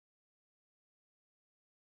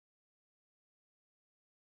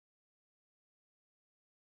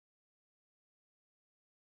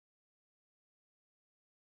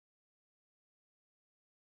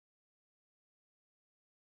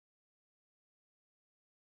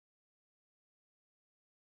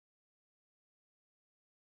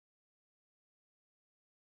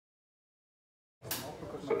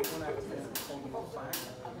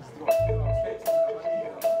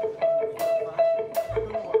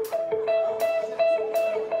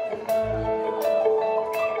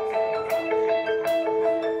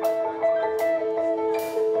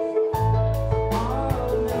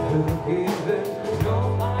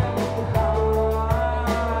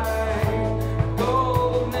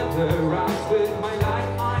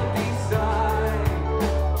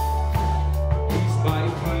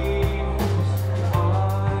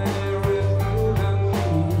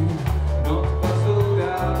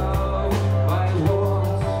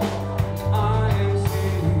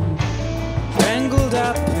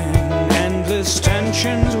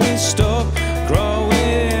Tensions we stop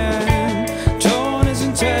growing, torn his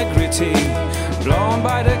integrity, blown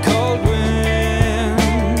by the cold wind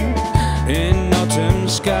in autumn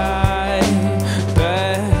sky.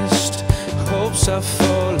 Best hopes are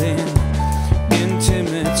falling,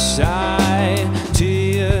 intimate sigh,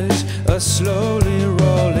 tears are slowly rolling.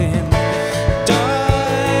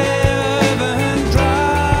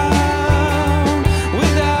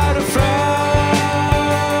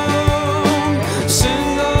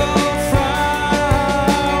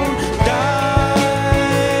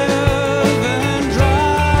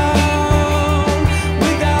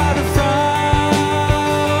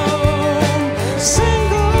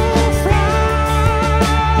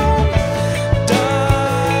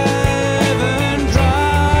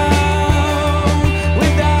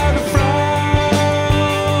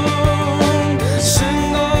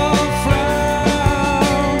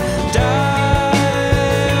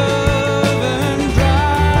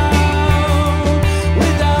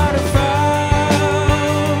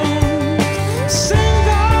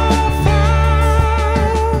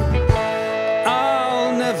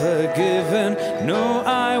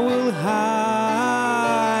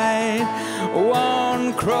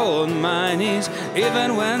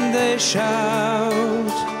 Even when they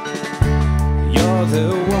shout, you're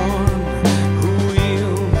the one who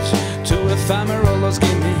yields to ephemeral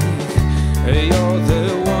gimmick. You're the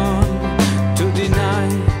one to deny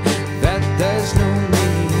that there's no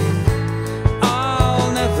meaning.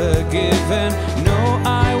 I'll never give in, no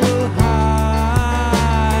I will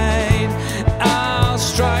hide. I'll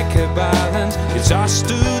strike a balance, it's us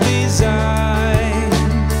to design.